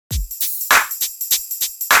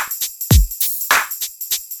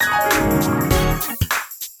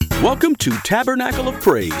Welcome to Tabernacle of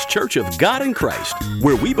Praise, Church of God in Christ,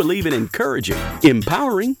 where we believe in encouraging,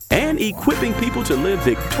 empowering, and equipping people to live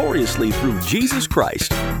victoriously through Jesus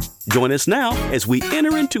Christ. Join us now as we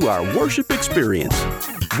enter into our worship experience.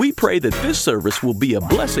 We pray that this service will be a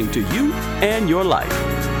blessing to you and your life.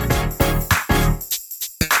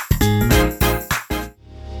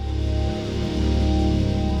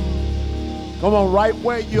 Come on, right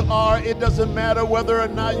where you are. It doesn't matter whether or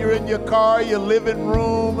not you're in your car, your living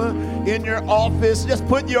room, in your office. Just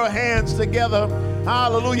put your hands together.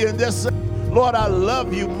 Hallelujah. And just say, Lord, I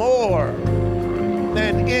love you more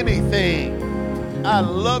than anything. I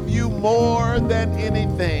love you more than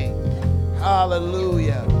anything.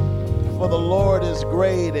 Hallelujah. For the Lord is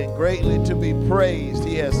great and greatly to be praised.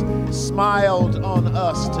 He has smiled on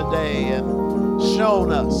us today and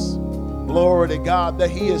shown us, glory to God, that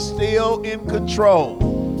He is still in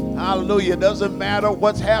control. Hallelujah. It doesn't matter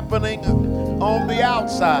what's happening on the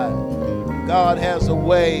outside. God has a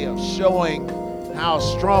way of showing how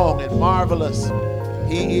strong and marvelous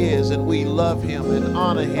He is, and we love Him and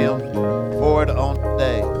honor Him for it on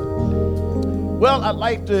today. Well, I'd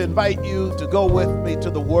like to invite you to go with me to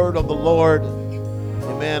the word of the Lord.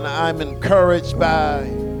 Amen. I'm encouraged by,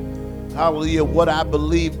 hallelujah, what I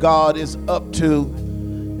believe God is up to.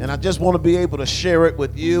 And I just want to be able to share it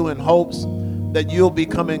with you in hopes that you'll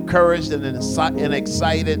become encouraged and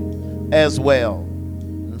excited as well.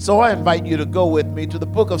 And so I invite you to go with me to the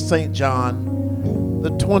book of St. John, the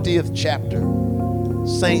 20th chapter.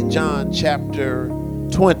 St. John chapter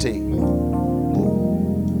 20.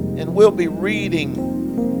 And we'll be reading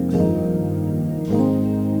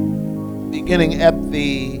beginning at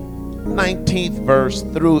the 19th verse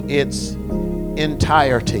through its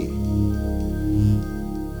entirety.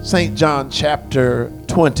 St. John chapter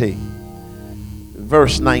 20,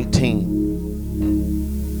 verse 19.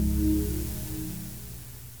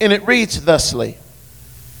 And it reads thusly: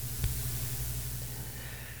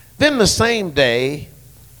 Then the same day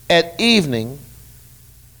at evening,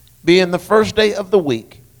 being the first day of the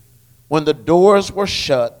week, when the doors were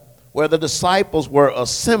shut, where the disciples were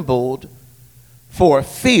assembled for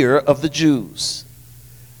fear of the Jews,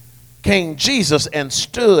 came Jesus and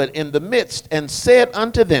stood in the midst and said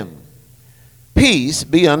unto them, Peace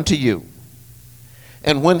be unto you.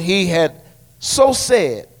 And when he had so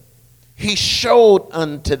said, he showed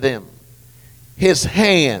unto them his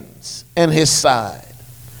hands and his side.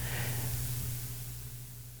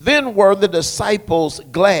 Then were the disciples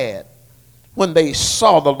glad when they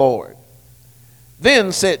saw the Lord.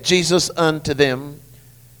 Then said Jesus unto them,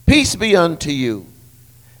 Peace be unto you.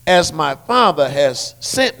 As my Father has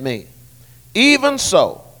sent me, even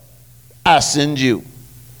so I send you.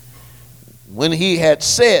 When he had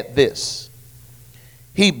said this,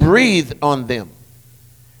 he breathed on them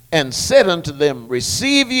and said unto them,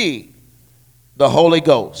 Receive ye the Holy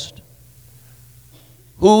Ghost.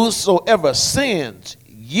 Whosoever sins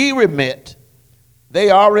ye remit, they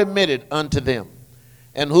are remitted unto them.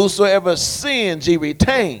 And whosoever sins ye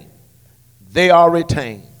retain, they are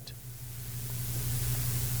retained.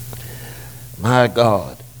 My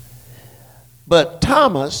God. But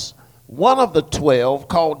Thomas, one of the 12,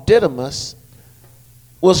 called Didymus,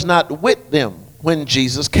 was not with them when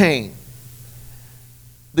Jesus came.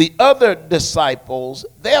 The other disciples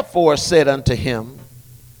therefore said unto him,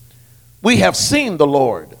 We have seen the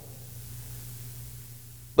Lord.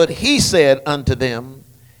 But he said unto them,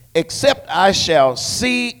 Except I shall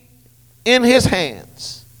see in his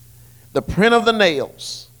hands the print of the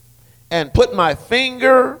nails, and put my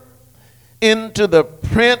finger into the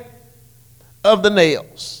print of the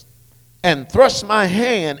nails, and thrust my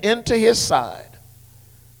hand into his side,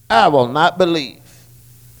 I will not believe.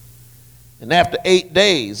 And after 8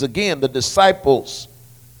 days, again, the disciples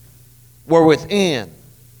were within,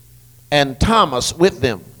 and Thomas with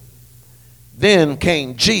them. Then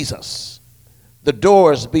came Jesus, the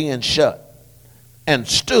doors being shut, and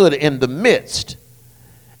stood in the midst,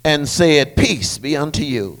 and said, Peace be unto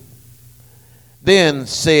you. Then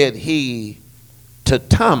said he to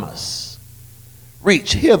Thomas,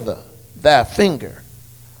 Reach hither thy finger,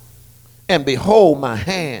 and behold my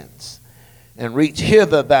hands, and reach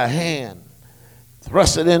hither thy hand,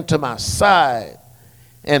 thrust it into my side,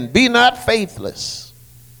 and be not faithless,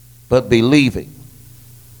 but believing.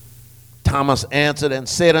 Thomas answered and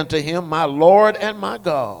said unto him, My Lord and my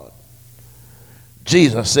God.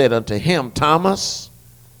 Jesus said unto him, Thomas,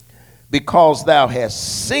 because thou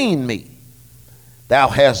hast seen me, thou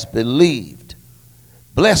hast believed.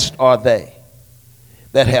 Blessed are they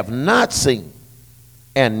that have not seen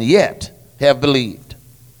and yet have believed.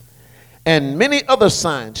 And many other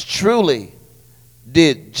signs truly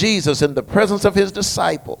did Jesus in the presence of his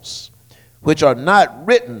disciples, which are not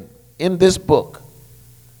written in this book,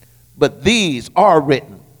 but these are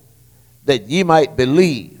written that ye might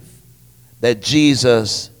believe that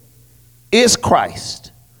Jesus is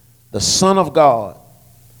Christ, the Son of God,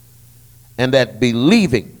 and that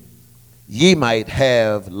believing ye might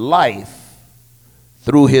have life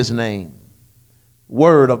through his name.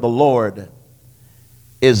 Word of the Lord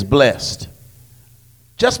is blessed.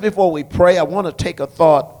 Just before we pray, I want to take a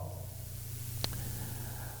thought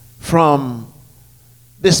from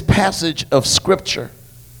this passage of Scripture.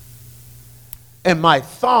 And my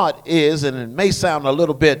thought is, and it may sound a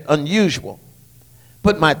little bit unusual,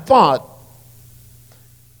 but my thought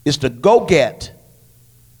is to go get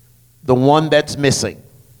the one that's missing.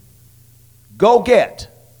 Go get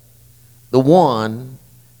the one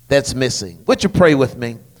that's missing. Would you pray with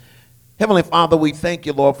me? Heavenly Father, we thank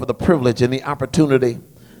you, Lord, for the privilege and the opportunity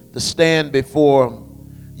to stand before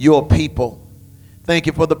your people. Thank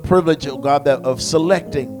you for the privilege, oh God, of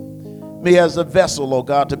selecting me as a vessel, oh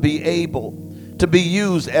God, to be able to be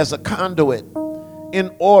used as a conduit in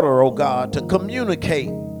order, oh God, to communicate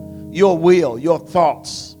your will, your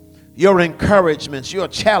thoughts, your encouragements, your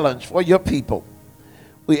challenge for your people.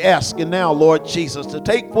 We ask you now, Lord Jesus, to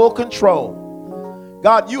take full control.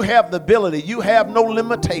 God, you have the ability. You have no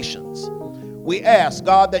limitations. We ask,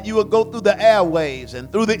 God, that you would go through the airwaves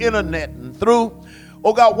and through the internet and through,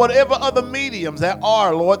 oh God, whatever other mediums there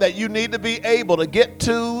are, Lord, that you need to be able to get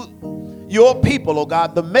to your people, oh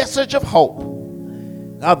God, the message of hope.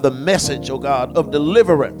 God, the message, oh God, of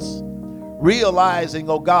deliverance. Realizing,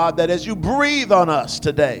 oh God, that as you breathe on us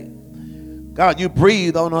today, God, you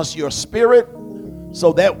breathe on us your spirit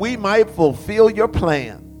so that we might fulfill your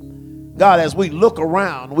plan. God, as we look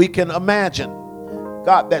around, we can imagine,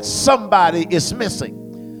 God, that somebody is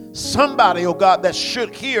missing. Somebody, oh God, that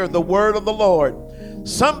should hear the word of the Lord.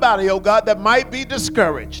 Somebody, oh God, that might be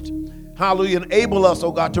discouraged. Hallelujah. Enable us,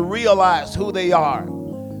 oh God, to realize who they are.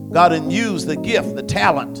 God, and use the gift, the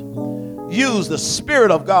talent, use the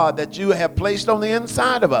Spirit of God that you have placed on the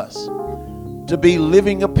inside of us to be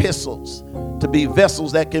living epistles, to be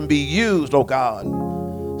vessels that can be used, oh God,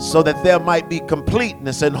 so that there might be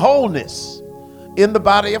completeness and wholeness in the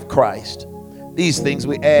body of Christ. These things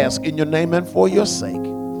we ask in your name and for your sake.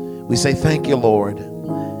 We say thank you, Lord.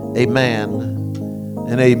 Amen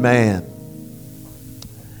and amen.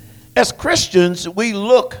 As Christians, we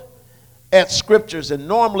look at scriptures, and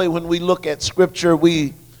normally when we look at scripture,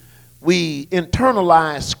 we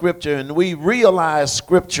internalize scripture and we realize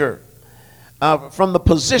scripture from the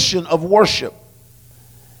position of worship.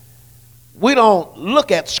 We don't look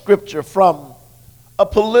at scripture from a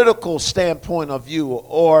political standpoint of view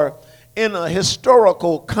or in a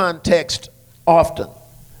historical context often.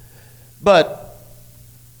 But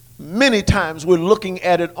many times we're looking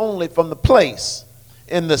at it only from the place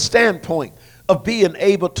and the standpoint of being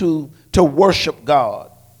able to worship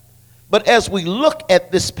God. But as we look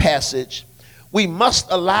at this passage, we must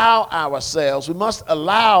allow ourselves, we must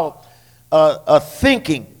allow a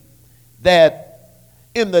thinking that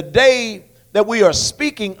in the day that we are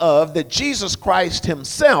speaking of, that Jesus Christ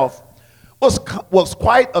himself was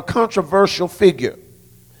quite a controversial figure.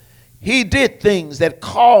 He did things that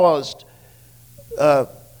caused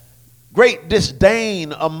great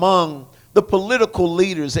disdain among the political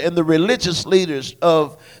leaders and the religious leaders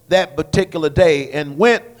of that particular day, and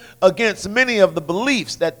went against many of the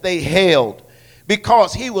beliefs that they held,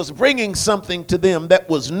 because he was bringing something to them that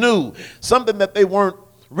was new, something that they weren't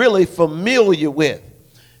really familiar with.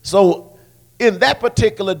 So in that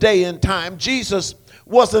particular day and time, Jesus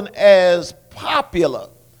wasn't as popular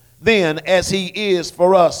then as he is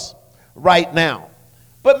for us right now.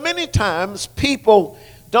 But many times people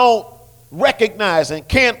don't recognize and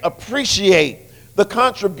can't appreciate the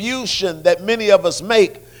contribution that many of us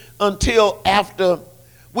make until after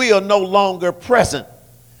we are no longer present.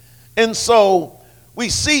 And so we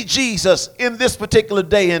see Jesus in this particular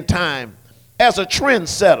day and time as a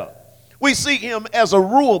trendsetter. We see him as a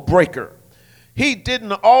rule breaker. He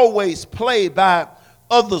didn't always play by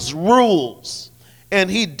others' rules, and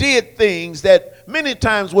he did things that many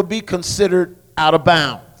times would be considered out of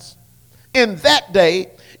bounds. In that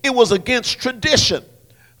day, it was against tradition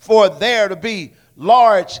for there to be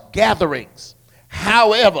large gatherings.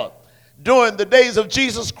 However, during the days of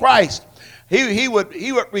Jesus Christ, he would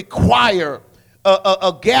require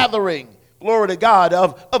a gathering, glory to God,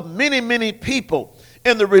 of many people.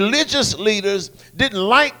 And the religious leaders didn't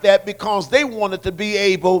like that because they wanted to be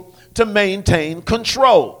able to maintain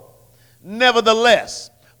control. Nevertheless,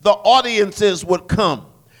 the audiences would come.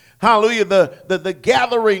 Hallelujah. The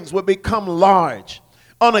gatherings would become large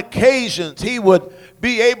On occasions, he would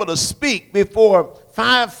be able to speak before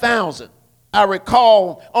 5,000. I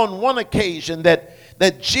recall on one occasion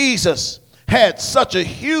that Jesus had such a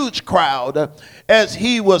huge crowd as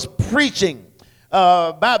he was preaching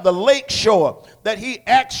by the lake shore that he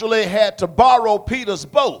actually had to borrow Peter's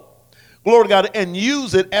boat, glory to God, and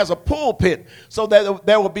use it as a pulpit so that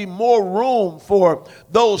there would be more room for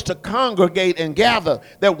those to congregate and gather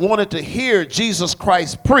that wanted to hear Jesus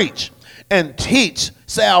Christ preach and teach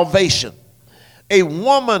salvation. A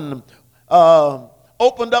woman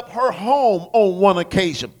opened up her home on one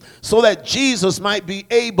occasion so that Jesus might be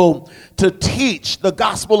able to teach the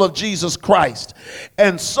gospel of Jesus Christ.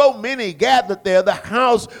 And so many gathered there, the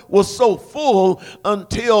house was so full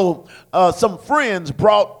until some friends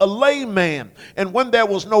brought a lame man. And when there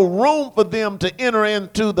was no room for them to enter in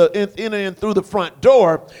through the front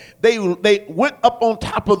door, they went up on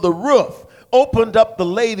top of the roof, opened up the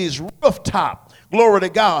lady's rooftop, glory to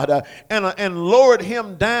God, and lowered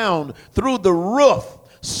him down through the roof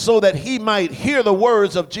so that he might hear the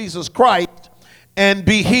words of Jesus Christ and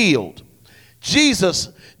be healed. Jesus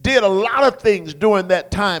did a lot of things during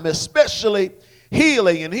that time, especially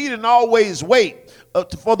healing, and he didn't always wait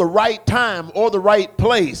for the right time or the right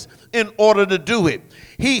place in order to do it.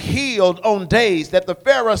 He healed on days that the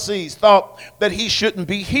Pharisees thought that he shouldn't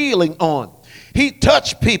be healing on. He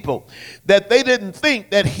touched people that they didn't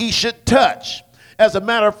think that he should touch. As a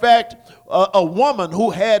matter of fact, a woman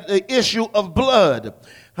who had the issue of blood,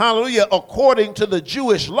 hallelujah, according to the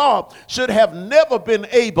Jewish law, should have never been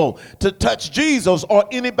able to touch Jesus or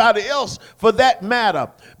anybody else for that matter.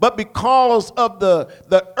 But because of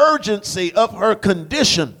the urgency of her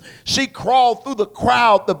condition, she crawled through the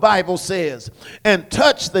crowd, the Bible says, and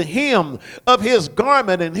touched the hem of his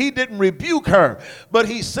garment, and he didn't rebuke her. But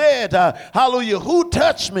he said, hallelujah, who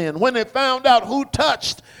touched me? And when they found out who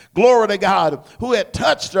touched, glory to God, who had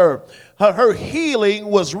touched her, her healing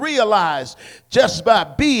was realized just by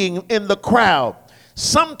being in the crowd.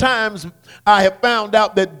 Sometimes I have found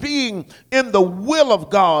out that being in the will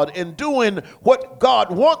of God and doing what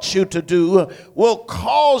God wants you to do will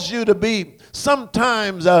cause you to be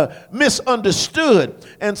sometimes misunderstood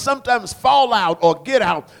and sometimes fall out or get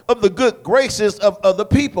out of the good graces of other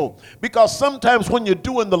people. Because sometimes when you're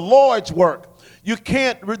doing the Lord's work,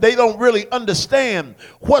 they don't really understand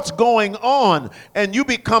what's going on, and you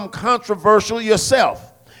become controversial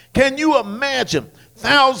yourself. Can you imagine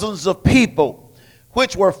thousands of people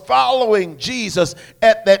which were following Jesus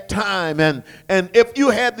at that time? And if you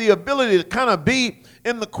had the ability to kind of be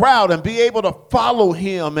in the crowd and be able to follow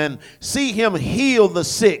him and see him heal the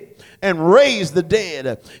sick and raise the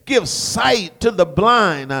dead, give sight to the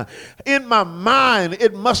blind, in my mind,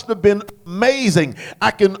 it must have been amazing. I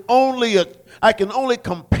can only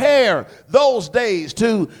compare those days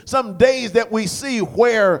to some days that we see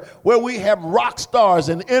where we have rock stars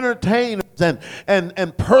and entertainers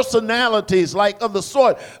and personalities like of the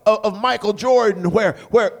sort of Michael Jordan, where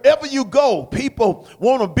wherever you go, people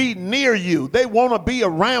want to be near you. They want to be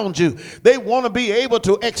around you. They want to be able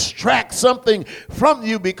to extract something from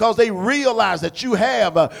you because they realize that you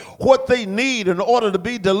have what they need in order to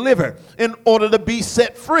be delivered, in order to be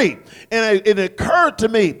set free. And it occurred to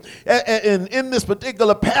me in this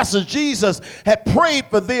particular passage, Jesus had prayed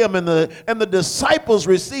for them, and the disciples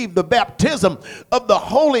received the baptism of the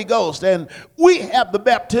Holy Ghost. And we have the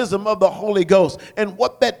baptism of the Holy Ghost. And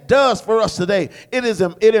what that does for us today,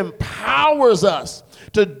 it empowers us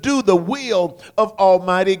to do the will of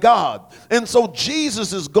Almighty God. And so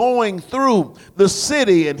Jesus is going through the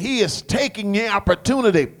city, and he is taking the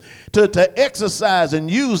opportunity to exercise and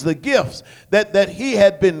use the gifts that he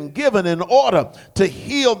had been given in order to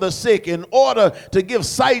heal the sick, in order to give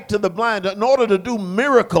sight to the blind, in order to do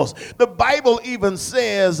miracles. The Bible even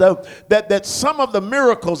says that some of the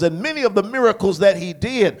miracles and many of the miracles that he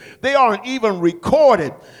did, they aren't even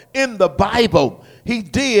recorded in the Bible. He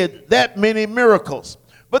did that many miracles.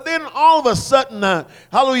 But then all of a sudden,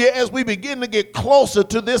 hallelujah, as we begin to get closer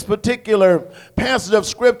to this particular passage of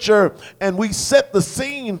scripture and we set the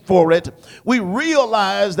scene for it, we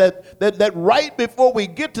realize that right before we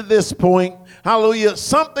get to this point, hallelujah,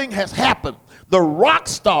 something has happened. The rock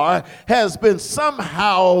star has been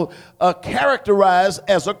somehow characterized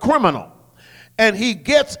as a criminal, and he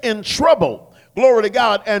gets in trouble. Glory to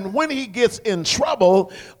God. And when he gets in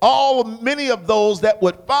trouble, many of those that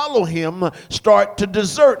would follow him start to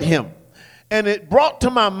desert him. And it brought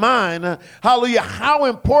to my mind, hallelujah, how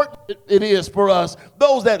important it is for us,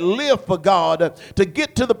 those that live for God, to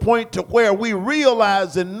get to the point to where we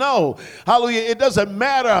realize and know, hallelujah, it doesn't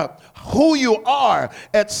matter who you are.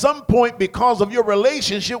 At some point, because of your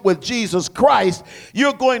relationship with Jesus Christ,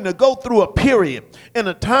 you're going to go through a period in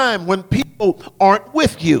a time when people aren't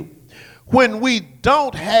with you, when we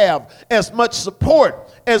don't have as much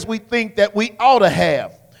support as we think that we ought to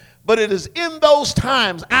have. But it is in those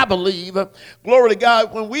times, I believe, glory to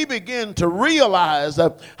God, when we begin to realize,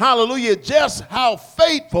 hallelujah, just how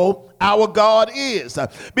faithful our God is,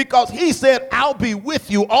 because he said, I'll be with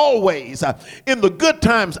you always. In the good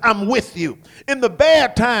times, I'm with you. In the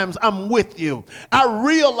bad times, I'm with you. I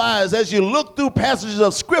realize as you look through passages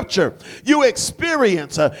of scripture, you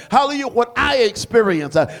experience, hallelujah, what I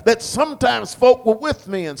experience, that sometimes folk were with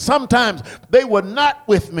me and sometimes they were not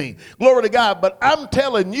with me. Glory to God. But I'm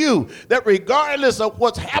telling you that regardless of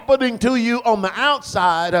what's happening to you on the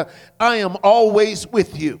outside, I am always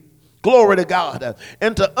with you. Glory to God.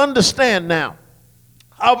 And to understand now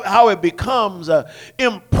how it becomes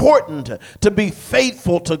important to be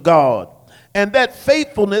faithful to God. And that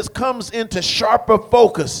faithfulness comes into sharper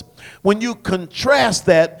focus when you contrast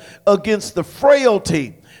that against the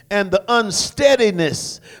frailty and the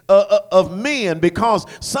unsteadiness of men, because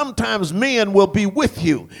sometimes men will be with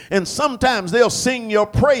you and sometimes they'll sing your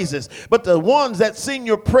praises, but the ones that sing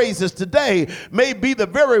your praises today may be the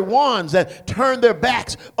very ones that turn their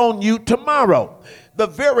backs on you tomorrow. The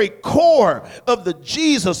very core of the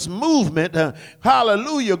Jesus movement,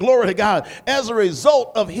 hallelujah, glory to God, as a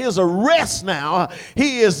result of his arrest now,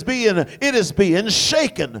 it is being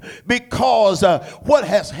shaken, because what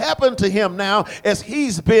has happened to him now is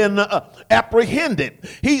he's been apprehended,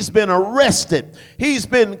 he's been arrested, he's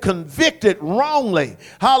been convicted wrongly,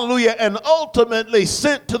 hallelujah, and ultimately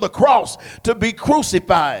sent to the cross to be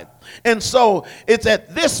crucified. And so it's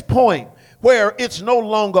at this point where it's no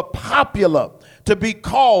longer popular to be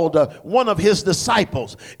called one of his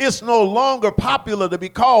disciples. It's no longer popular to be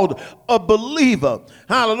called a believer.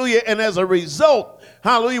 Hallelujah. And as a result,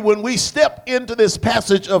 hallelujah, when we step into this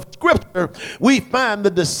passage of scripture, we find the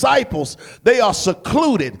disciples, they are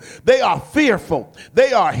secluded, they are fearful,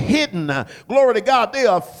 they are hidden. Glory to God, they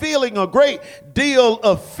are feeling a great deal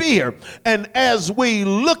of fear. And as we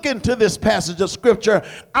look into this passage of scripture,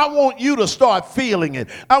 I want you to start feeling it.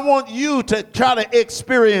 I want you to try to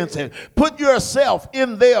experience it. Put yourself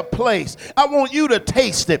in their place. I want you to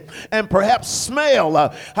taste it and perhaps smell,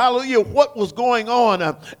 hallelujah, what was going on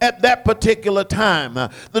at that particular time.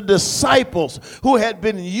 The disciples who had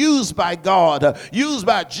been used by God, used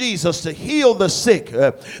by Jesus to heal the sick,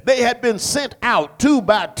 they had been sent out two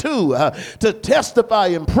by two to testify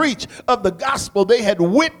and preach of the gospel. They had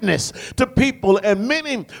witnessed to people, and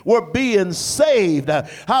many were being saved.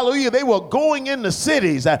 Hallelujah. They were going into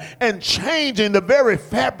cities and changing the very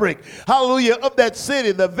fabric, hallelujah, of that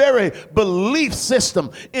city, the very belief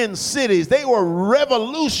system in cities. They were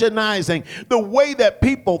revolutionizing the way that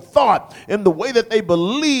people thought and the way that they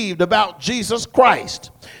believed about Jesus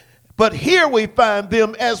Christ. But here we find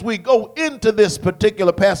them, as we go into this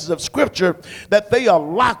particular passage of scripture, that they are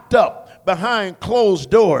locked up behind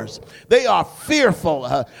closed doors. They are fearful,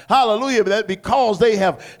 hallelujah, that because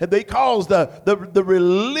the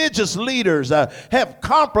religious leaders have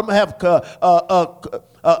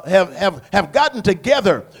gotten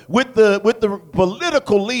together with the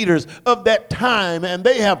political leaders of that time, and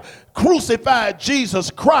they have crucified Jesus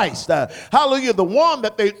Christ. Hallelujah. The one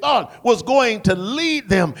that they thought was going to lead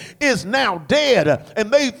them is now dead. And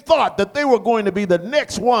they thought that they were going to be the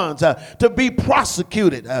next ones to be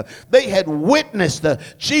prosecuted. They had witnessed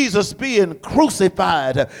Jesus being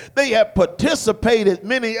crucified. They had participated,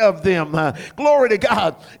 many of them, glory to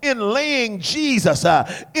God, in laying Jesus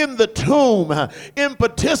in the tomb, in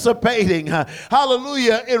participating,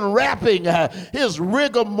 hallelujah, in wrapping his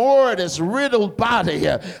rigor mortis riddled body,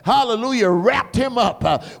 hallelujah, wrapped him up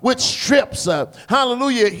with strips.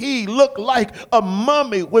 Hallelujah, he looked like a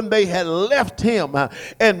mummy when they had left him.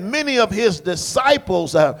 And many of his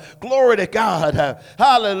disciples, glory to God,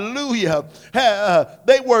 hallelujah,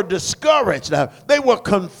 they were discouraged. They were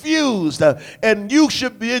confused. And you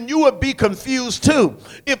would be confused too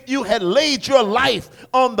if you had laid your life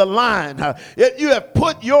on the line. If you have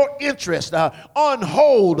put your interest on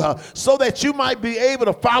hold so that you might be able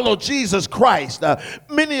to follow Jesus Christ.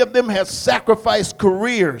 Many of them had sacrificed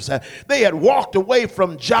careers. They had walked away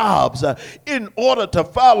from jobs in order to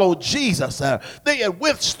follow Jesus. They had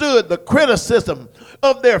withstood the criticism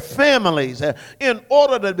of their families in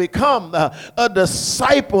order to become a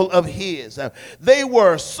disciple of his. They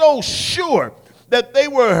were so sure that they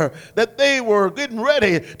were getting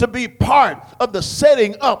ready to be part of the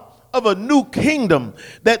setting up of a new kingdom,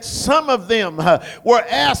 that some of them were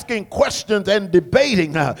asking questions and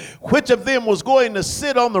debating which of them was going to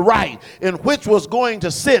sit on the right and which was going to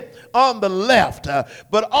sit on the left.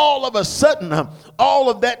 But all of a sudden, all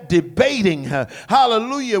of that debating,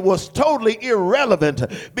 hallelujah, was totally irrelevant,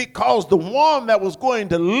 because the one that was going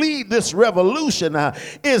to lead this revolution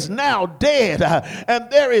is now dead, and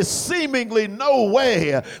there is seemingly no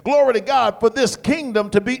way, glory to God, for this kingdom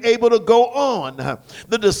to be able to go on.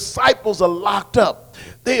 The disciples are locked up.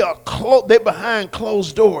 They're behind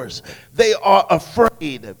closed doors. They are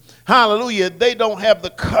afraid. Hallelujah. They don't have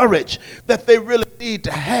the courage that they really need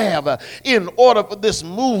to have in order for this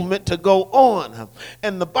movement to go on.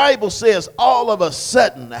 And the Bible says all of a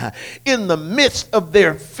sudden, in the midst of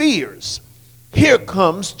their fears, here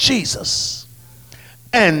comes Jesus.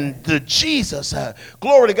 And the Jesus,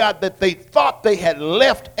 glory to God, that they thought they had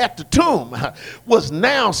left at the tomb was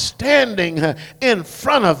now standing in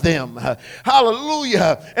front of them.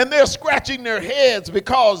 Hallelujah. And they're scratching their heads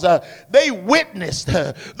because they witnessed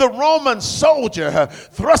the Roman soldier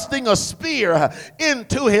thrusting a spear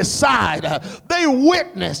into his side. They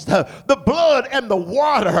witnessed the blood and the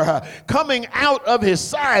water coming out of his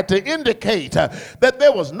side to indicate that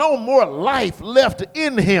there was no more life left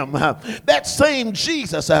in him. That same Jesus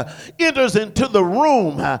enters into the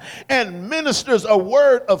room and ministers a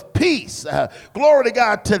word of peace, glory to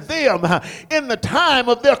God, to them in the time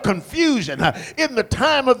of their confusion, in the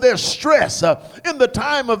time of their stress, in the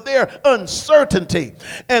time of their uncertainty.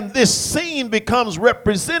 And this scene becomes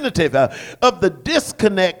representative of the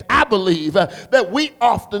disconnect, I believe, that we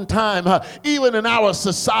oftentimes, even in our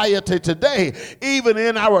society today, even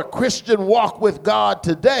in our Christian walk with God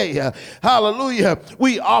today, hallelujah,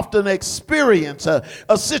 we often experience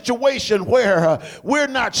a situation where we're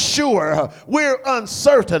not sure, we're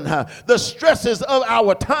uncertain, the stresses of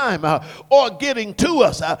our time are getting to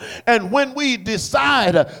us, and when we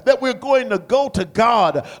decide that we're going to go to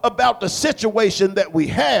God about the situation that we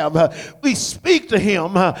have, we speak to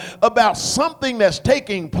him about something that's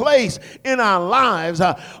taking place in our lives,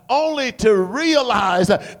 only to realize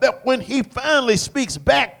that when he finally speaks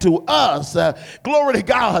back to us, glory to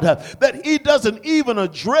God, that he doesn't even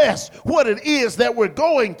address what it is that we're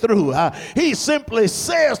going through. He simply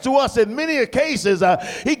says to us in many cases,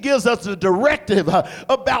 he gives us a directive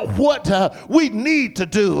about what we need to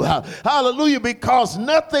do. Hallelujah, because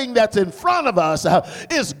nothing that's in front of us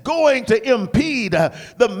is going to impede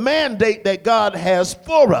the mandate that God has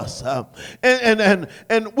for us.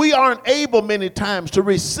 And we aren't able many times to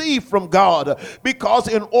receive from God, because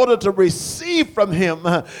in order to receive from him,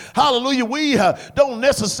 hallelujah, we don't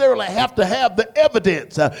necessarily have to have the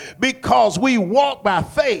evidence, because we walk by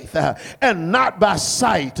faith and not by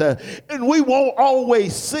sight. And we won't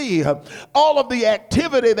always see all of the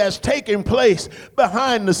activity that's taking place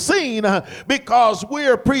behind the scene, because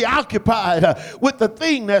we're preoccupied with the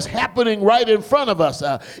thing that's happening right in front of us.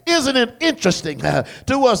 Isn't it interesting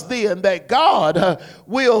to us then that God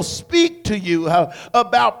will speak to you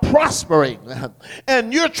about prospering,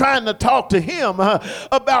 and you're trying to talk to him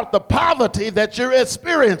about the poverty that you're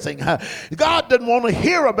experiencing? God doesn't want to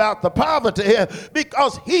hear about the poverty,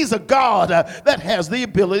 because he's a God that has the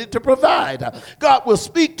ability to provide. God will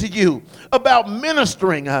speak to you about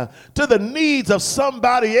ministering to the needs of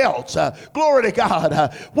somebody else. Glory to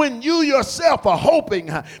God. When you yourself are hoping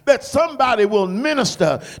that somebody will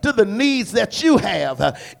minister to the needs that you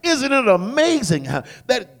have. Isn't it amazing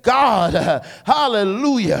that God,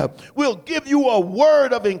 hallelujah, will give you a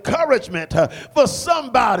word of encouragement for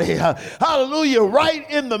somebody, hallelujah, right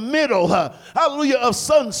in the middle, hallelujah, of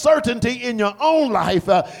uncertainty in your own life,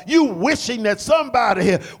 you wishing that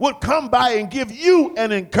somebody would come by and give you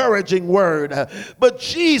an encouraging word. But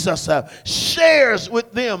Jesus shares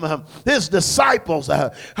with them, his disciples,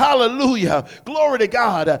 hallelujah, glory to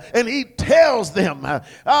God, and he tells them,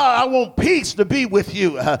 I want peace to be with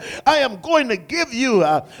you. I am going to give you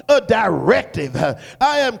a directive.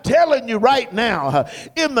 I am telling you right now,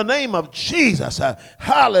 in the name of Jesus,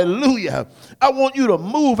 hallelujah, I want you to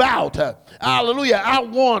move out. Hallelujah. I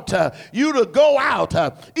want you to go out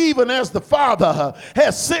even as the Father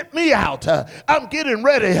has sent me out. I'm getting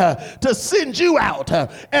ready to send you out.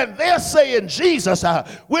 And they're saying, Jesus,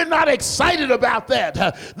 we're not excited about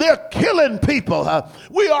that. They're killing people.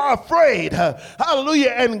 We are afraid.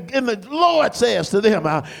 Hallelujah. And the Lord says to them,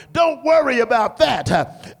 don't worry about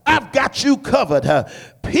that. I've got you covered.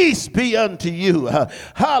 Peace be unto you.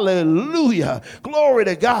 Hallelujah. Glory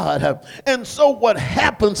to God. And so what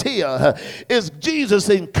happens here is Jesus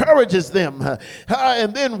encourages them.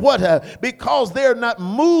 And then what? Because they're not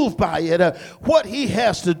moved by it, what he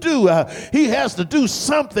has to do, he has to do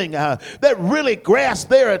something that really grasps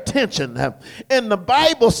their attention. And the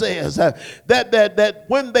Bible says that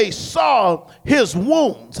when they saw his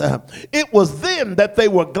wounds, it was then that they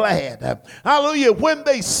were glad. Hallelujah. When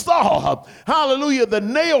they saw, hallelujah,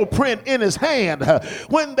 the nail print in his hand,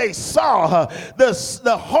 when they saw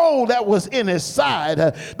the hole that was in his side,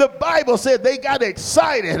 the Bible said they got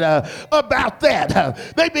excited about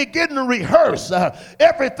that. They began to rehearse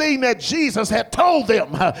everything that Jesus had told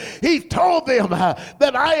them. He told them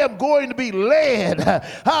that I am going to be led,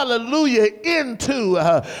 hallelujah, into,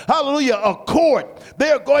 hallelujah, a court.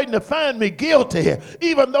 They're going to find me guilty,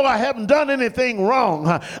 even though I haven't done anything wrong.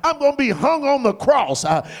 I'm going to be hung on the cross.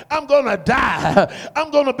 I'm going to die.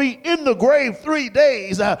 I'm going to be in the grave 3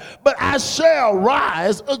 days, but I shall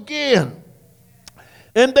rise again.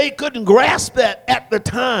 And they couldn't grasp that at the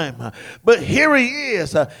time. But here he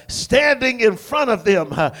is standing in front of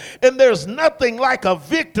them. And there's nothing like a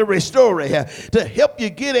victory story to help you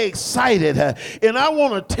get excited. And I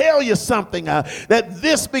want to tell you something, that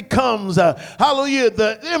this becomes, hallelujah,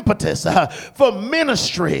 the impetus for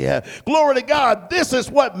ministry. Glory to God. This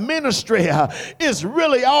is what ministry is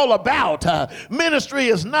really all about. Ministry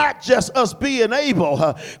is not just us being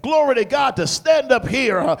able, glory to God, to stand up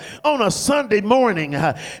here on a Sunday morning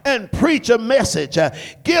and preach a message,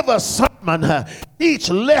 give a sermon, teach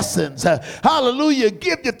lessons, hallelujah,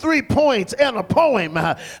 give you 3 points and a poem,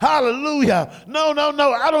 hallelujah. No,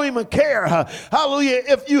 I don't even care, hallelujah,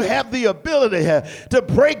 if you have the ability to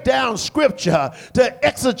break down scripture, to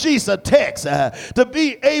exegese a text, to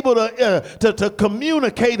be able to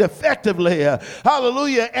communicate effectively,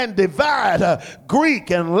 hallelujah, and divide Greek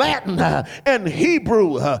and Latin and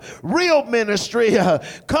Hebrew. Real ministry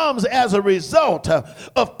comes as a result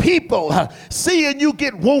of people seeing you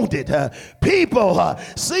get wounded, people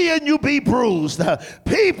seeing you be bruised,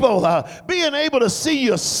 people being able to see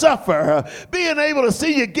you suffer, being able to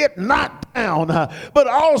see you get knocked down, but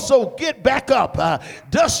also get back up,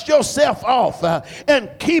 dust yourself off, and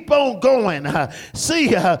keep on going. See,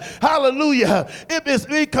 hallelujah, it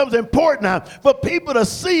becomes important for people to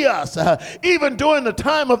see us, even during the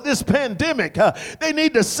time of this pandemic. They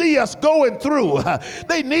need to see us going through.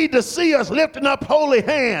 They need to see us lifting up holy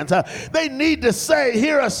hands. They need to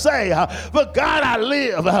hear us say, for God I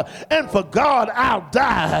live, and for God I'll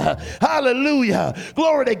die. Hallelujah.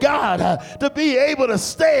 Glory to God. To be able to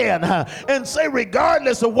stand and say,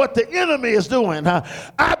 regardless of what the enemy is doing,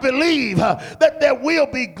 I believe that there will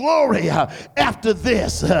be glory after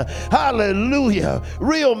this. Hallelujah.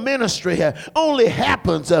 Real ministry only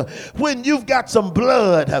happens when you've got some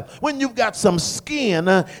blood, when you've got some skin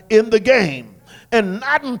in the game. And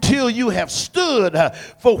not until you have stood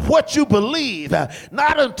for what you believe,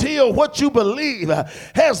 not until what you believe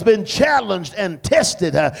has been challenged and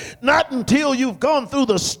tested, not until you've gone through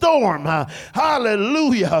the storm,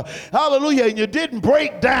 hallelujah, hallelujah, and you didn't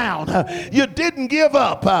break down, you didn't give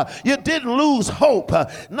up, you didn't lose hope,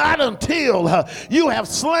 not until you have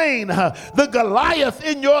slain the Goliath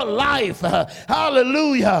in your life,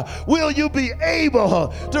 hallelujah, will you be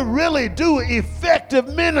able to really do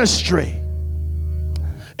effective ministry.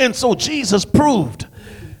 And so Jesus proved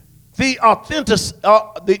the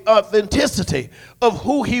authenticity of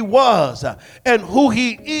who he was and who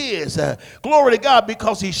he is. Glory to God,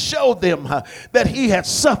 because he showed them that he had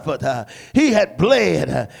suffered, he had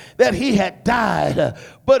bled, that he had died,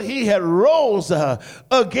 but he had rose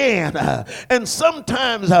again. And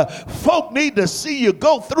sometimes folk need to see you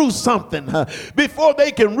go through something before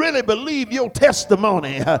they can really believe your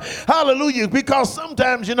testimony. Hallelujah. Because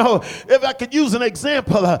sometimes, you know, if I could use an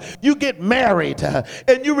example, you get married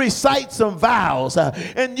and you recite some vows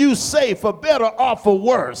and you say, for better or for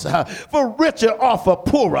worse, for richer or for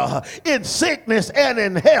poorer, in sickness and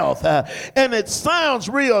in health. And it sounds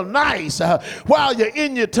real nice while you're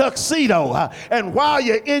in your tuxedo and while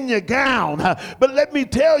you're in your gown. But let me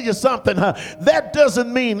tell you something, that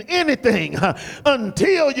doesn't mean anything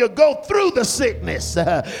until you go through the sickness.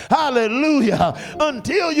 Hallelujah.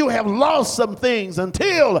 Until you have lost some things,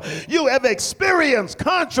 until you have experienced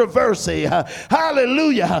controversy.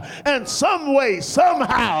 Hallelujah. And some way,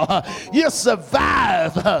 somehow, you survive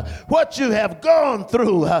survive what you have gone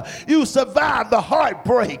through. You survive the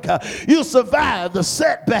heartbreak. You survive the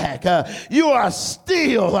setback. You are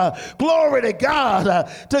still, glory to God,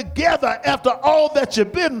 together after all that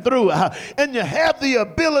you've been through. And you have the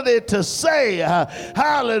ability to say,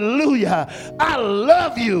 hallelujah, I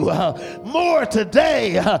love you more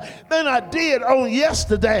today than I did on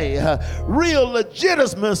yesterday. Real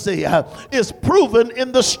legitimacy is proven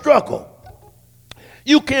in the struggle.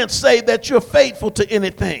 You can't say that you're faithful to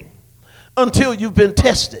anything until you've been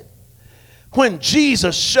tested. When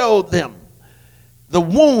Jesus showed them the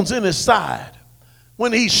wounds in his side,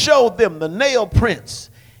 when he showed them the nail prints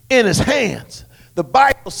in his hands, the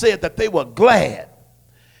Bible said that they were glad.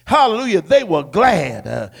 Hallelujah, they were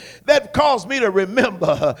glad. That caused me to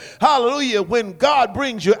remember, hallelujah, when God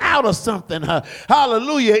brings you out of something,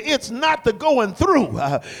 hallelujah, it's not the going through,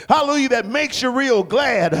 hallelujah, that makes you real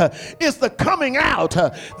glad. It's the coming out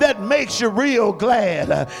that makes you real glad.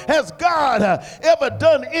 Has God ever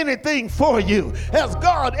done anything for you? Has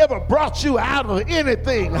God ever brought you out of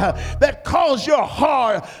anything that caused your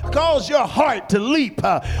heart to leap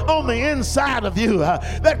on the inside of you,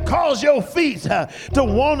 that caused your feet to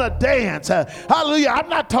want to dance? Hallelujah. I'm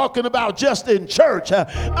not talking about just in church.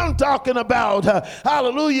 I'm talking about,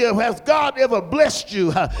 hallelujah, has God ever blessed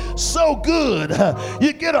you so good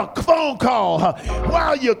you get a phone call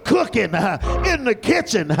while you're cooking in the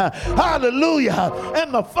kitchen, hallelujah,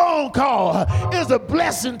 and the phone call is a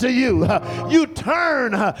blessing to you. You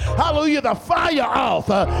turn, hallelujah, the fire off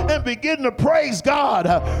and begin to praise God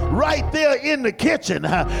right there in the kitchen.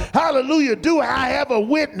 Hallelujah. Do I have a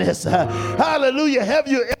witness? Hallelujah. Have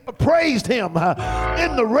you ever praised him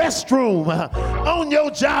in the restroom, on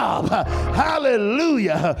your job?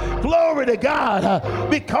 Hallelujah. Glory to God.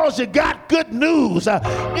 Because you got good news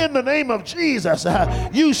in the name of Jesus.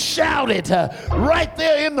 You shouted right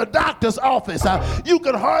there in the doctor's office. You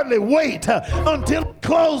could hardly wait until it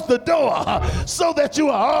closed the door so that you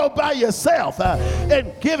are all by yourself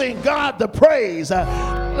and giving God the praise.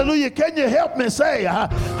 Hallelujah. Can you help me say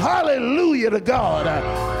hallelujah to God?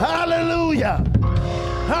 Hallelujah.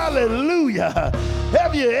 Hallelujah.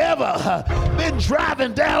 Have you ever been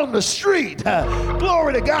driving down the street,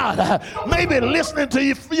 glory to God, maybe listening to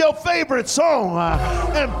your favorite song,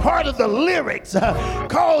 and part of the lyrics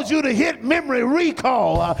caused you to hit memory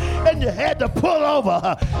recall, and you had to pull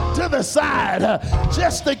over to the side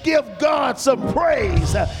just to give God some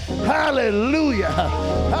praise? Hallelujah.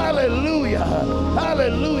 Hallelujah.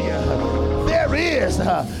 Hallelujah. There is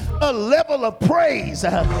a level of praise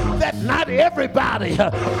that not everybody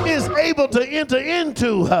is able to enter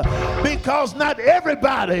into, because not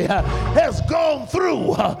everybody has gone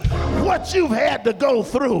through what you've had to go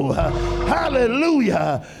through.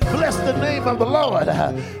 Hallelujah. Bless the name of the Lord.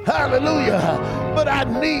 Hallelujah. But I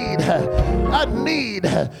need,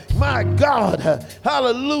 my God,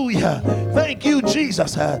 hallelujah. Thank you,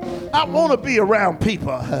 Jesus. I want to be around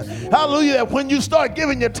people, hallelujah, when you start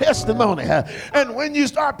giving your testimony and when you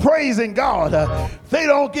start praising God, they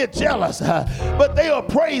don't get jealous, but they'll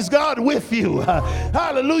praise God with you.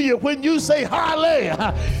 Hallelujah. When you say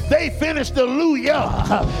hallelujah, they finish the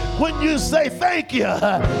hallelujah. When you say thank you,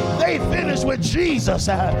 they finish with Jesus.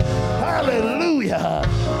 Hallelujah.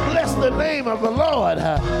 Bless the name of the Lord.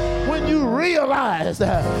 When you realize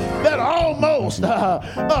that almost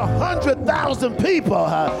 100,000 people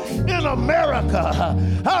in America,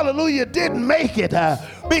 hallelujah, didn't make it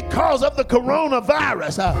because of the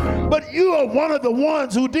coronavirus, but you are one of the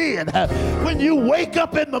ones who did. When you wake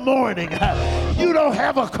up in the morning, you don't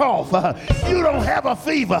have a cough, you don't have a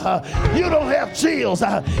fever, you don't have chills,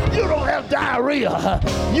 you don't have diarrhea,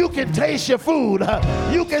 you can taste your food,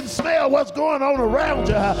 you can smell what's going on around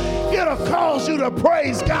you. It'll cause you to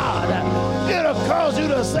praise God. It'll cause you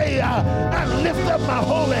to say, I lift up my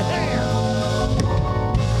holy hand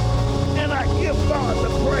and I give God the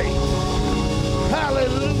praise.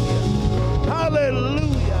 Hallelujah.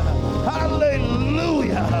 Hallelujah.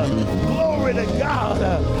 Hallelujah. Glory to God.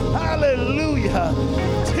 Hallelujah.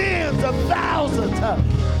 Tens of thousands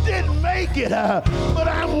didn't make it, but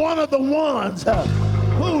I'm one of the ones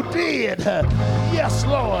who did. Yes,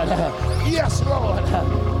 Lord. Yes, Lord.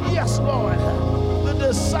 Yes, Lord. The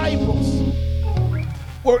disciples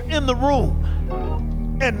were in the room,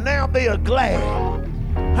 and now they are glad.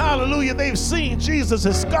 Hallelujah. They've seen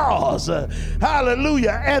Jesus' scars.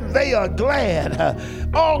 Hallelujah. And they are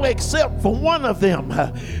glad. All except for one of them,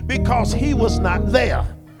 because he was not there.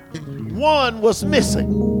 One was missing.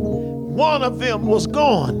 One of them was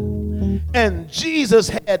gone. And Jesus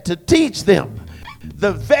had to teach them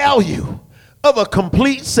the value of a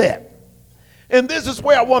complete set. And this is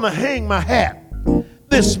where I want to hang my hat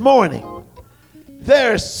this morning.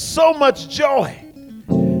 There's so much joy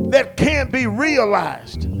that can't be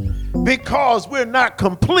realized because we're not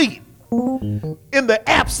complete in the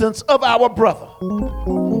absence of our brother.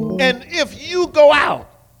 And if you go out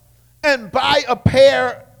and buy a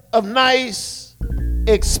pair of nice,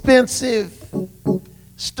 expensive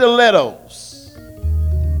stilettos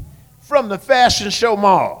from the fashion show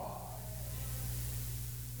mall,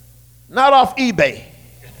 not off eBay,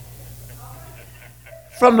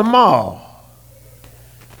 from the mall,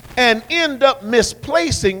 and end up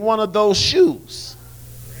misplacing one of those shoes,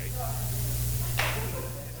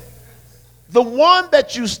 the one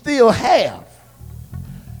that you still have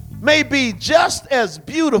may be just as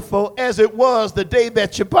beautiful as it was the day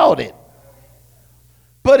that you bought it,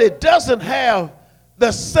 but it doesn't have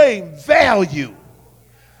the same value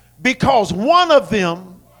because one of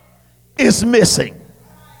them is missing.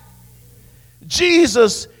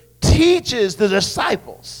 Jesus teaches the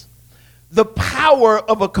disciples the power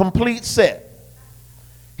of a complete set.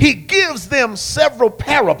 He gives them several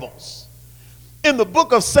parables in the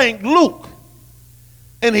book of St. Luke,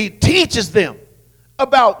 and he teaches them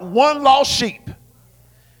about one lost sheep.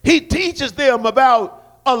 He teaches them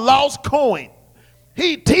about a lost coin.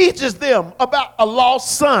 He teaches them about a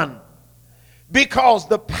lost son, because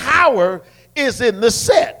the power is in the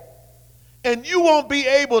set. And you won't be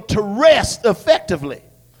able to rest effectively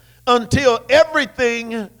until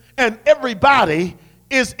everything and everybody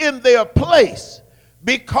is in their place,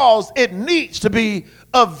 because it needs to be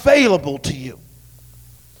available to you.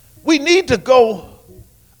 We need to go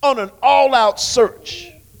on an all-out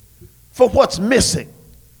search for what's missing,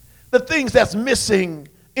 the things that's missing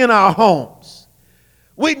in our homes.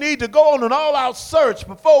 We need to go on an all-out search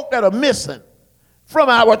for folk that are missing from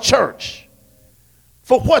our church,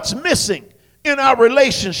 for what's missing in our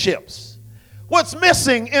relationships, what's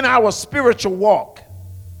missing in our spiritual walk,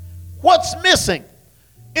 what's missing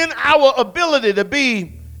in our ability to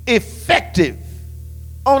be effective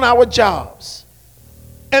on our jobs,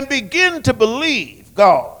 and begin to believe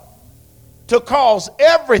God to cause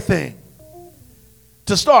everything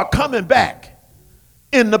to start coming back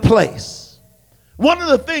into place. One of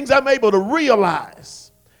the things I'm able to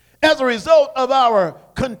realize as a result of our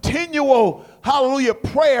continual hallelujah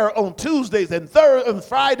prayer on Tuesdays and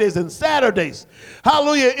Fridays and Saturdays,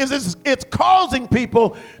 hallelujah, is it's causing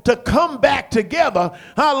people to come back together,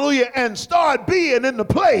 hallelujah, and start being in the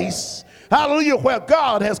place, hallelujah, where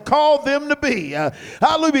God has called them to be.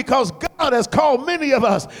 Hallelujah, because God has called many of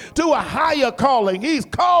us to a higher calling. He's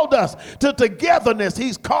called us to togetherness.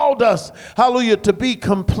 He's called us, hallelujah, to be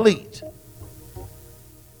complete.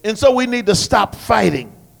 And so we need to stop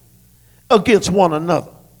fighting against one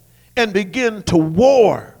another and begin to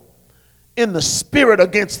war in the spirit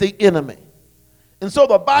against the enemy. And so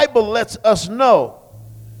the Bible lets us know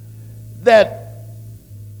that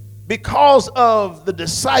because of the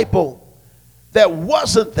disciple that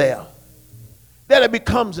wasn't there, that it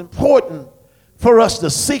becomes important for us to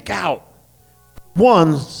seek out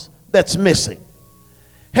ones that's missing.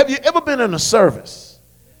 Have you ever been in a service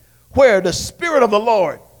where the Spirit of the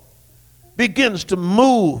Lord begins to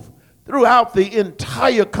move throughout the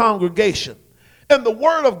entire congregation, and the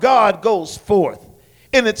word of God goes forth,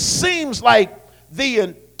 and it seems like the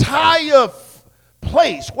entire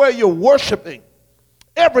place where you're worshiping,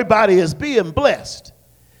 everybody is being blessed,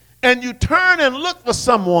 and you turn and look for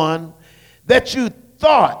someone that you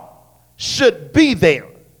thought should be there?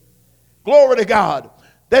 Glory to God.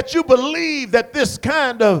 That you believe that this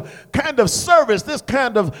kind of service, this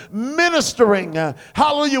kind of ministering,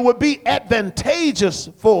 hallelujah, would be advantageous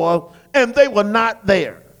for, and they were not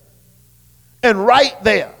there. And right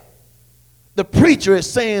there, the preacher is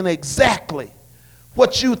saying exactly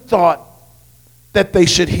what you thought that they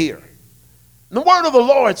should hear. And the word of the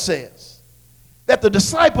Lord says that the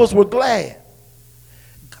disciples were glad.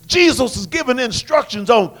 Jesus is giving instructions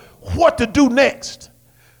on what to do next.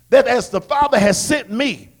 That as the Father has sent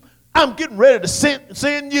me, I'm getting ready to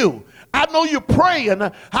send you. I know you're praying,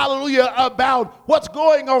 hallelujah, about what's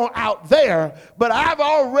going on out there, but I've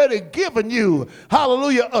already given you,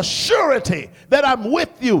 hallelujah, a surety that I'm with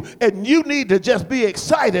you, and you need to just be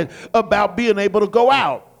excited about being able to go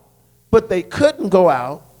out. But they couldn't go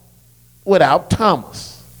out without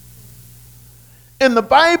Thomas. And the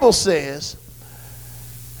Bible says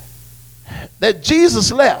that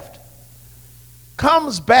Jesus left,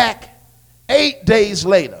 comes back 8 days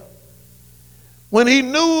later, when he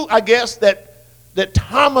knew, I guess, that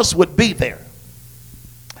Thomas would be there.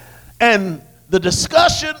 And the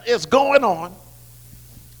discussion is going on,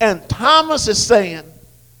 and Thomas is saying,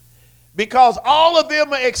 because all of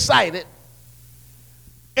them are excited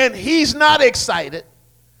and he's not excited,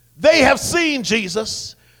 They have seen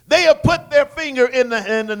Jesus. They have put their finger in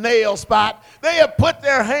the nail spot. They have put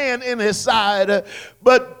their hand in his side.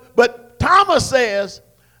 But Thomas says,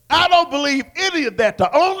 I don't believe any of that.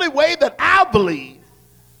 The only way that I believe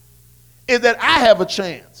is that I have a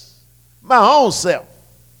chance, my own self,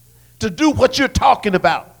 to do what you're talking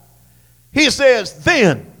about. He says,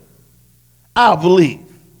 then I'll believe.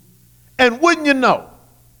 And wouldn't you know,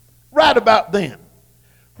 right about then,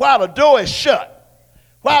 while the door is shut,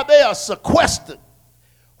 while they are sequestered,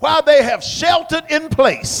 while they have sheltered in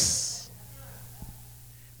place,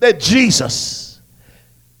 that Jesus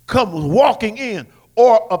comes walking in,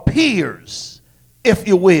 or appears, if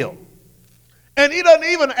you will. And he doesn't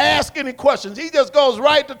even ask any questions. He just goes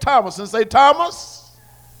right to Thomas and say, Thomas,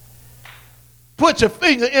 put your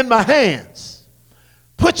finger in my hands.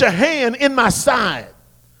 Put your hand in my side.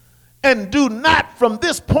 And do not from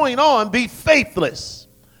this point on be faithless.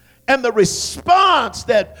 And the response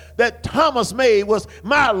that Thomas made was,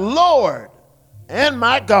 my Lord and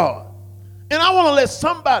my God. And I want to let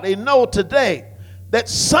somebody know today that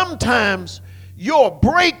sometimes your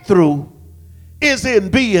breakthrough is in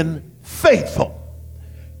being faithful.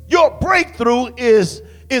 Your breakthrough is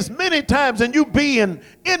many times in you being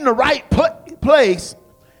in the right place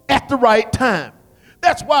at the right time.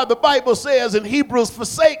 That's why the Bible says in Hebrews,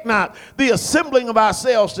 forsake not the assembling of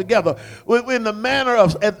ourselves together in the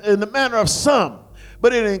manner of some.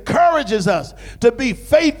 But it encourages us to be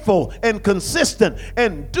faithful and consistent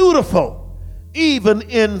and dutiful, even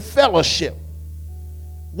in fellowship.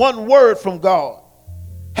 One word from God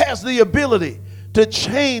has the ability to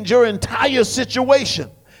change your entire situation.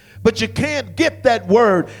 But you can't get that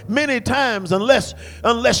word many times unless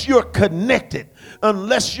you're connected,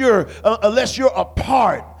 unless you're a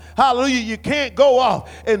part. Hallelujah. You can't go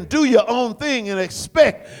off and do your own thing and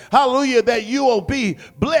expect, hallelujah, that you will be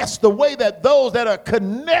blessed the way that those that are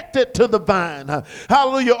connected to the vine,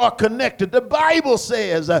 hallelujah, are connected. The Bible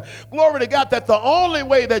says, glory to God, that the only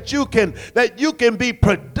way that you can be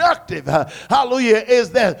productive, hallelujah, is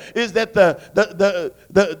that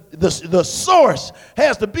the source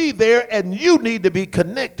has to be there, and you need to be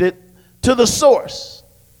connected to the source.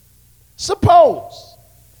 Suppose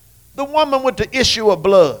the woman with the issue of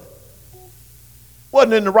blood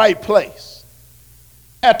wasn't in the right place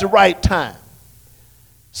at the right time.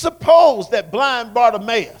 Suppose that blind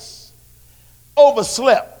Bartimaeus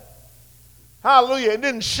overslept, hallelujah, and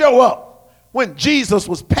didn't show up when Jesus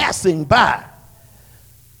was passing by.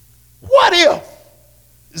 What if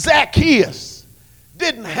Zacchaeus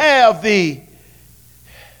didn't have the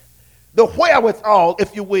wherewithal,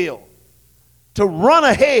 if you will, to run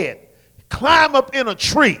ahead, climb up in a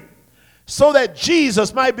tree, so that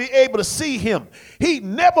Jesus might be able to see him? He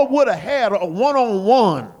never would have had a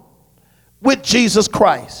one-on-one with Jesus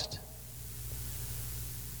Christ.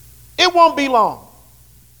 It won't be long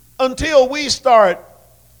until we start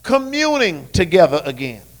communing together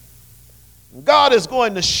again. God is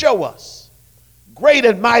going to show us great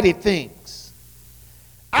and mighty things.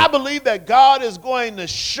 I believe that God is going to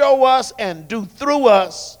show us and do through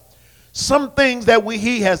us some things that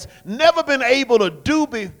he has never been able to do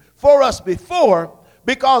for us before,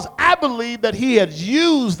 because I believe that he had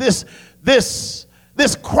used this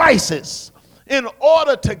crisis in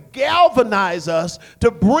order to galvanize us,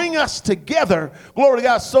 to bring us together, glory to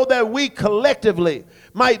God, so that we collectively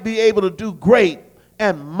might be able to do great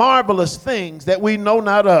and marvelous things that we know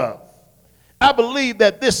not of. I believe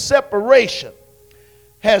that this separation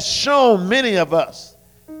has shown many of us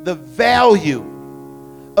the value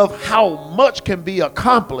of how much can be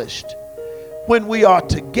accomplished when we are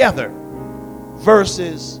together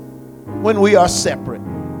versus when we are separate.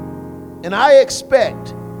 And I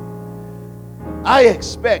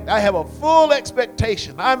have a full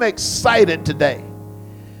expectation. I'm excited today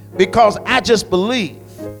because I just believe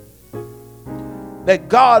that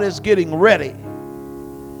God is getting ready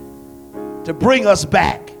to bring us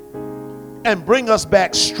back, and bring us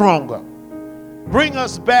back stronger, bring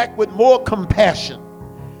us back with more compassion,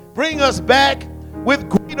 bring us back with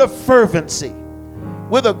greater fervency,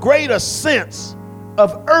 with a greater sense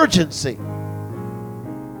of urgency,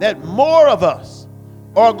 that more of us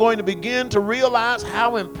are going to begin to realize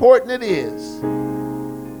how important it is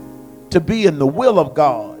to be in the will of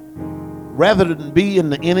God rather than be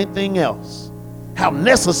in anything else. How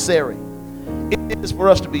necessary it is for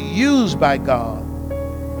us to be used by God.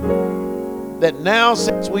 That now,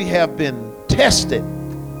 since we have been tested,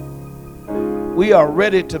 we are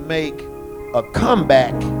ready to make a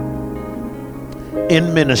comeback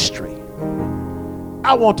in ministry.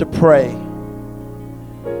 I want to pray.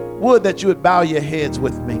 Would that you would bow your heads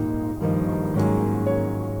with me.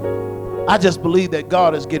 I just believe that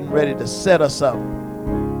God is getting ready to set us up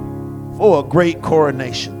for a great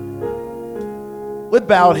coronation. With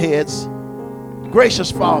bowed heads, gracious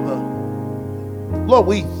Father, Lord,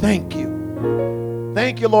 we thank you.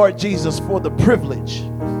 Thank you, Lord Jesus, for the privilege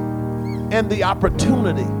and the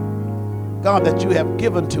opportunity, God, that you have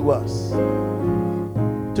given to us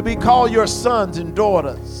to be called your sons and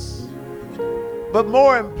daughters. But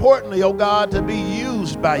more importantly, oh God, to be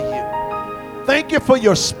used by you. Thank you for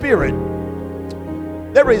your spirit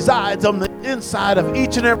that resides on the inside of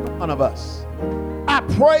each and every one of us. I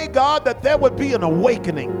pray, God, that there would be an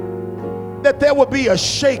awakening, that there would be a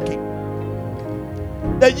shaking,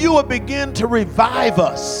 that you would begin to revive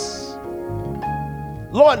us.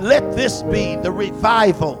 Lord, let this be the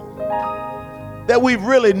revival that we've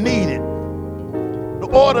really needed in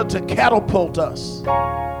order to catapult us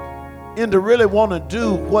into really want to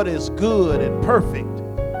do what is good and perfect,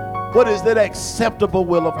 what is that acceptable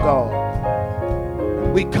will of God.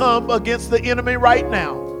 We come against the enemy right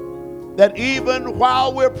now, that even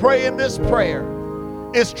while we're praying this prayer,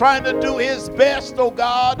 is trying to do his best, oh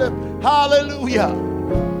God, hallelujah,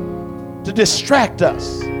 to distract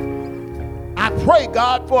us. I pray,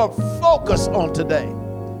 God, for a focus on today.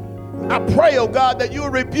 I pray, oh God, that you will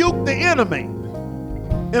rebuke the enemy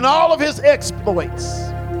in all of his exploits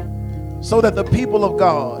so that the people of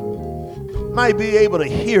God might be able to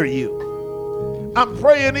hear you. I'm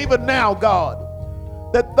praying even now, God,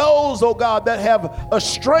 that those, oh God, that have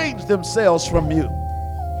estranged themselves from you,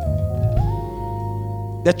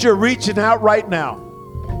 that you're reaching out right now,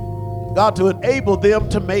 God, to enable them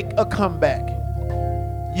to make a comeback.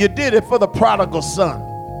 You did it for the prodigal son.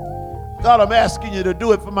 God, I'm asking you to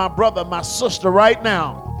do it for my brother, my sister right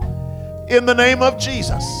now. In the name of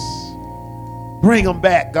Jesus, bring them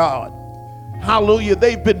back, God. Hallelujah,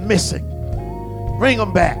 they've been missing. Bring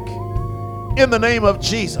them back. In the name of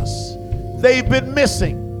Jesus, they've been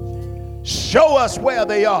missing. Show us where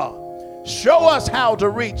they are. Show us how to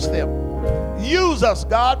reach them. Use us,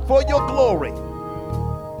 God, for your glory.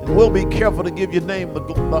 And we'll be careful to give your name the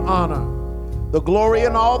honor, the glory,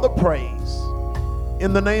 and all the praise.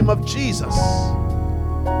 In the name of Jesus,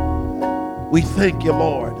 we thank you,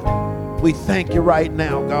 Lord. We thank you right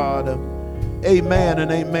now, God. Amen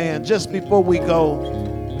and amen. Just before we go,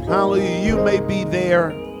 hallelujah, you may be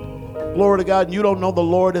there, glory to God, and you don't know the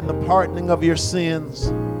Lord and the pardoning of your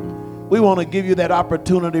sins. We want to give you that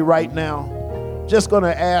opportunity right now. Just going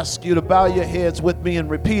to ask you to bow your heads with me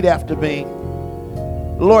and repeat after me.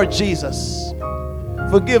 Lord Jesus,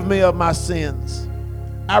 forgive me of my sins.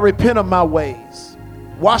 I repent of my ways.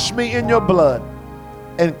 Wash me in your blood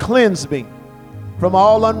and cleanse me from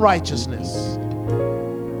all unrighteousness.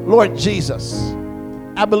 Lord Jesus,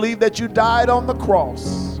 I believe that you died on the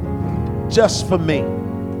cross just for me,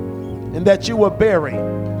 and that you were buried,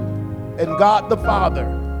 and God the Father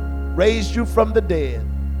raised you from the dead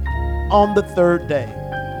on the third day.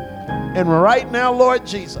 And right now, Lord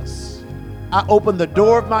Jesus, I open the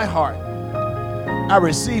door of my heart. I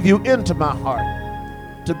receive you into my heart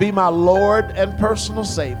to be my Lord and personal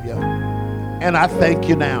Savior. And I thank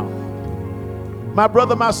you now. My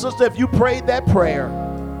brother, my sister, if you prayed that prayer,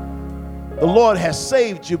 the Lord has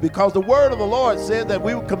saved you, because the word of the Lord said that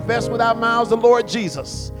we would confess with our mouths the Lord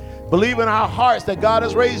Jesus, believe in our hearts that God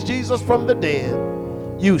has raised Jesus from the dead.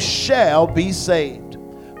 You shall be saved.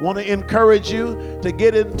 Want to encourage you to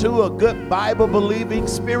get into a good Bible-believing,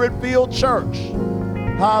 Spirit-filled church.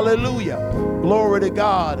 Hallelujah. Glory to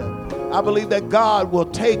God. I believe that God will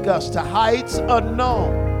take us to heights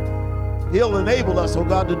unknown. He'll enable us, oh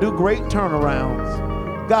God, to do great turnarounds.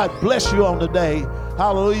 God bless you on today.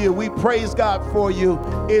 Hallelujah. We praise God for you.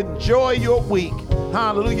 Enjoy your week.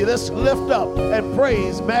 Hallelujah. Let's lift up and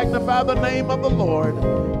praise, magnify the name of the Lord.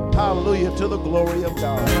 Hallelujah, to the glory of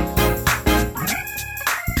God.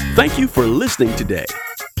 Thank you for listening today.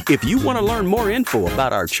 If you want to learn more info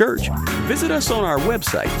about our church, visit us on our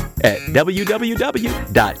website at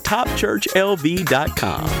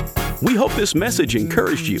www.topchurchlv.com. We hope this message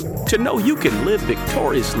encouraged you to know you can live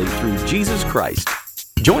victoriously through Jesus Christ.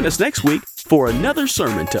 Join us next week for another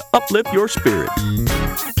sermon to uplift your spirit.